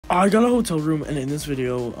I got a hotel room, and in this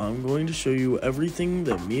video, I'm going to show you everything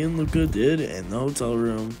that me and Luca did in the hotel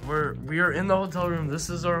room. We are in the hotel room. This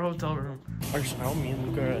is our hotel room. Alright, so now me and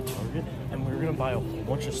Luca are at Target, and we're gonna buy a whole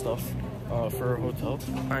bunch of stuff for our hotel.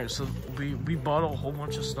 Alright, so we bought a whole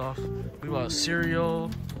bunch of stuff. We bought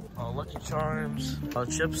cereal, Lucky Charms,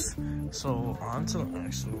 chips. So on to the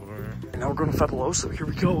next store. And now we're going to Five Below, so here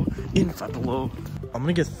we go in Five Below. I'm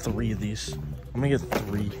gonna get 3 of these. I'm gonna get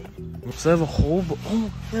 3. So I have a whole,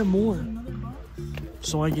 oh, I have more.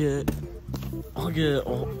 So I'll get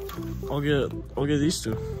these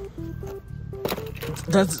 2.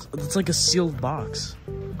 That's like a sealed box.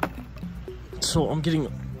 So I'm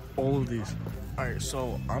getting all of these. All right,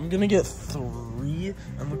 so I'm gonna get 3,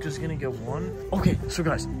 and Luca's gonna get 1. Okay, so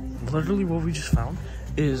guys, literally what we just found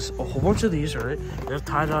is a whole bunch of these, right? They have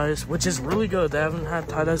tie-dyes, which is really good. They haven't had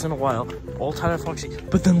tie-dyes in a while. All tie-dye Foxy.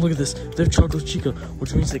 But then look at this. They have Chocolate Chica,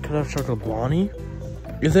 which means they could have Chocolate Bonnie.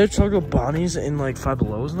 If they have Chocolate Bonnies in like Five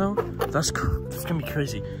Belows now, that's gonna be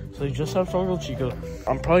crazy. So they just have Chocolate Chica.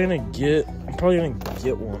 I'm probably gonna get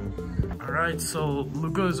one. All right, so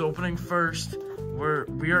Luca is opening first.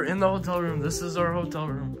 We are in the hotel room. This is our hotel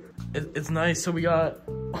room. It's nice. So we got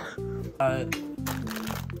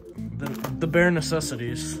the bare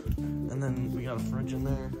necessities, and then we got a fridge in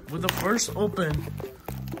there. With the first open,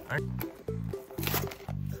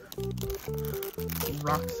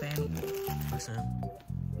 Roxanne.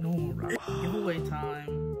 No, giveaway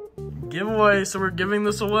time. Giveaway. So we're giving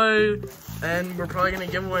this away, and we're probably gonna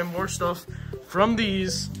give away more stuff from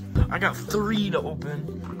these. I got 3 to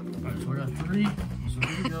open. All right, so I got 3. So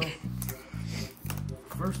here we go.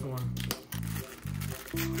 First one.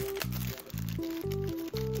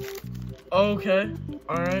 Okay,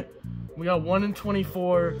 alright. We got 1 in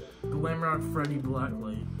 24 Glamrock Freddy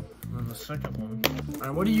Blacklight. And then the second one.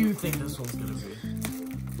 Alright, what do you think this one's gonna be?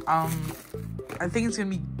 I think it's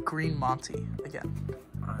gonna be Green Monty again.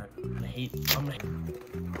 Alright,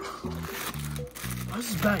 why is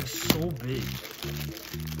this bag so big?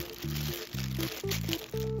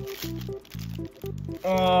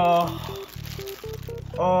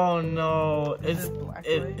 Oh no, it's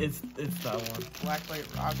that one. Blacklight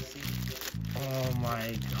Roxy. Oh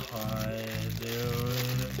my god,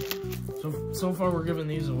 dude. So far we're giving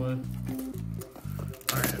these away.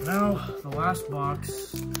 Alright, now the last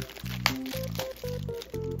box.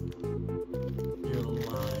 You're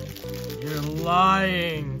lying. You're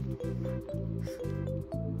lying.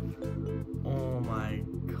 Oh my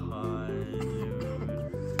god,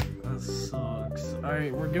 dude. That sucks.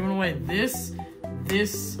 Alright, we're giving away this,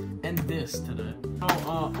 and this today.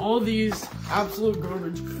 All these absolute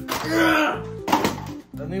garbage. I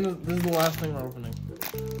think this is the last thing we're opening.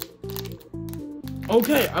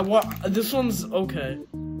 Okay, this one's okay.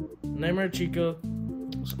 Nightmare Chica.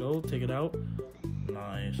 Let's go, take it out.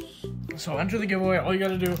 Nice. So enter the giveaway. All you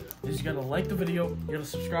gotta do is you gotta like the video, you gotta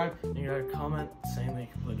subscribe, and you gotta comment saying that you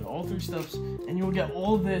completed all 3 steps, and you will get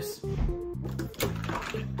all of this.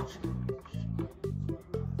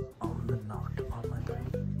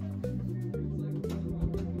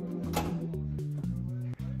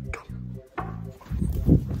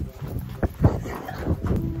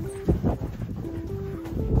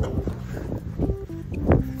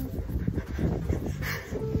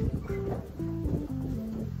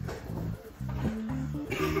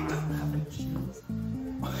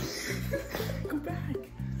 Go back.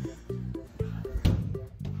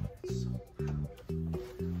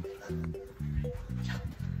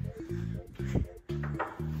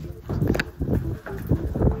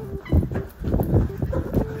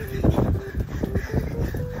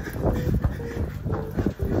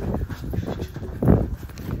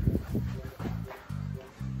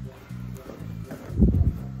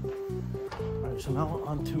 Alright, so now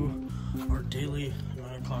on to our daily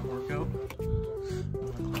 9 o'clock workout.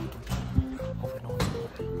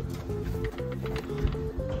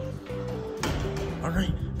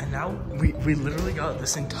 Alright, and now we literally got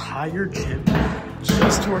this entire gym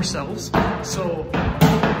just to ourselves. So we're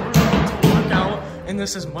going to work out in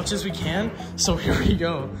this as much as we can. So here we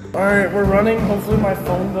go. Alright, we're running. Hopefully my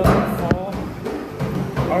phone doesn't fall.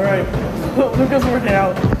 Alright, Luca's working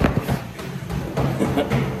out.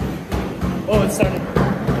 Oh, it's starting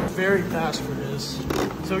very fast for this.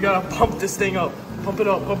 So we gotta pump this thing up. Pump it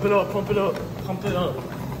up, pump it up, pump it up, pump it up.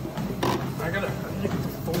 I gotta get the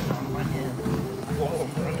phone out of my hand while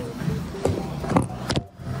I'm running.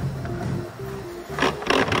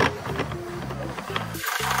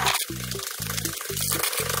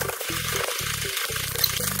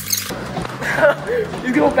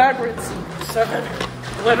 He's going backwards. 7.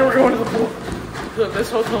 Later we're going to the pool. Look,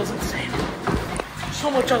 this hotel's insane.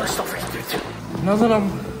 So much other stuff we can do too. Now that I'm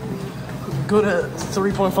good at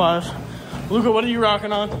 3.5. Luca, what are you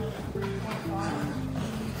rocking on?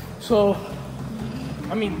 So,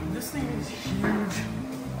 I mean, this thing is huge.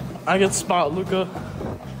 I get spot Luca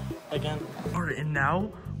again. All right, and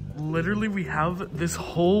now, literally, we have this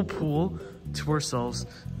whole pool to ourselves.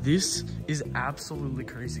 This is absolutely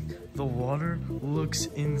crazy. The water looks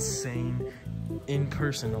insane. In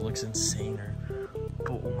person, it looks insaner.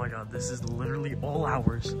 But oh my god, this is literally all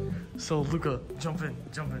ours. So Luca, jump in,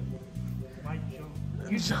 jump in. Why jump?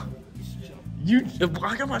 You jump. You,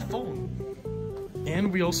 I got my phone.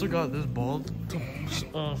 And we also got this ball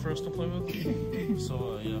for us to play with.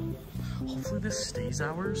 So yeah, hopefully this stays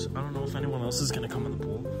ours. I don't know if anyone else is gonna come in the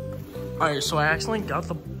pool. All right, so I accidentally got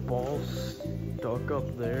the ball stuck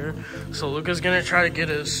up there. So Luca's gonna try to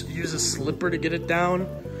use a slipper to get it down.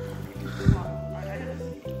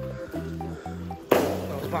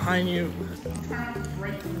 Behind you.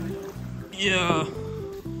 Yeah.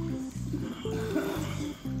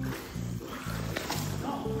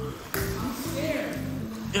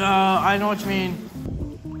 Yeah, I know what you mean.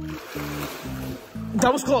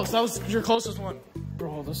 That was close. That was your closest one.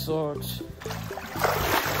 Bro, this sucks.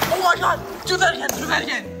 Oh my god! Do that again! Do that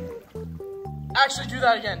again! Actually, do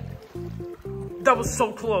that again. That was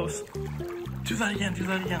so close. Do that again. Do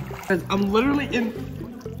that again. I'm literally in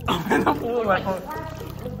the pool right now.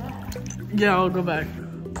 Yeah, I'll go back.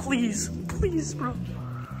 Please, please, bro.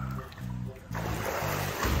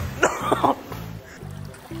 No.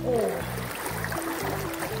 Oh.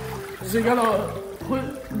 So you gotta put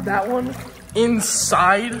that one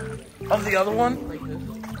inside of the other one. Like this?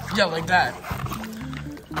 Yeah, like that.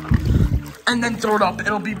 And then throw it up.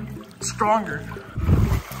 It'll be stronger.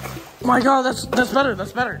 My god, that's better.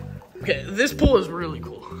 That's better. Okay, this pool is really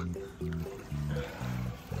cool.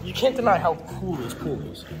 You can't deny how cool this pool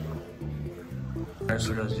is. Alright,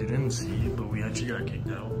 so guys, you didn't see, but we actually got kicked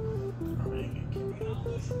out.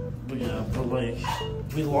 But yeah, but like,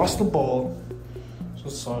 we lost the ball, so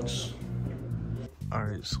it sucks.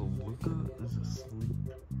 Alright, so Luca is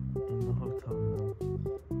asleep in the hotel room.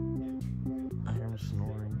 I hear him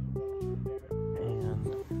snoring.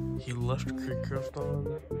 And he left Crickcraft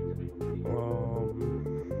on.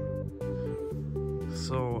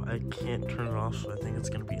 So I can't turn it off, so I think it's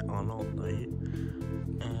gonna be on all night.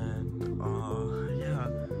 And yeah,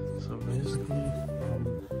 so basically I'm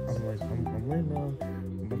laying down,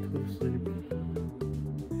 I'm about to go to sleep,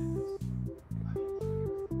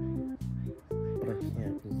 but I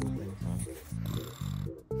can't because the thing's on.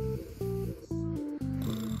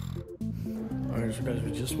 Alright, so guys, we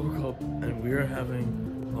just woke up and we are having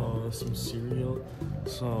some cereal.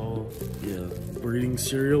 So yeah, we're eating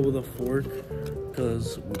cereal with a fork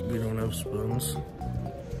because we don't have spoons.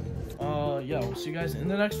 Yeah, we'll see you guys in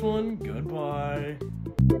the next one. Goodbye.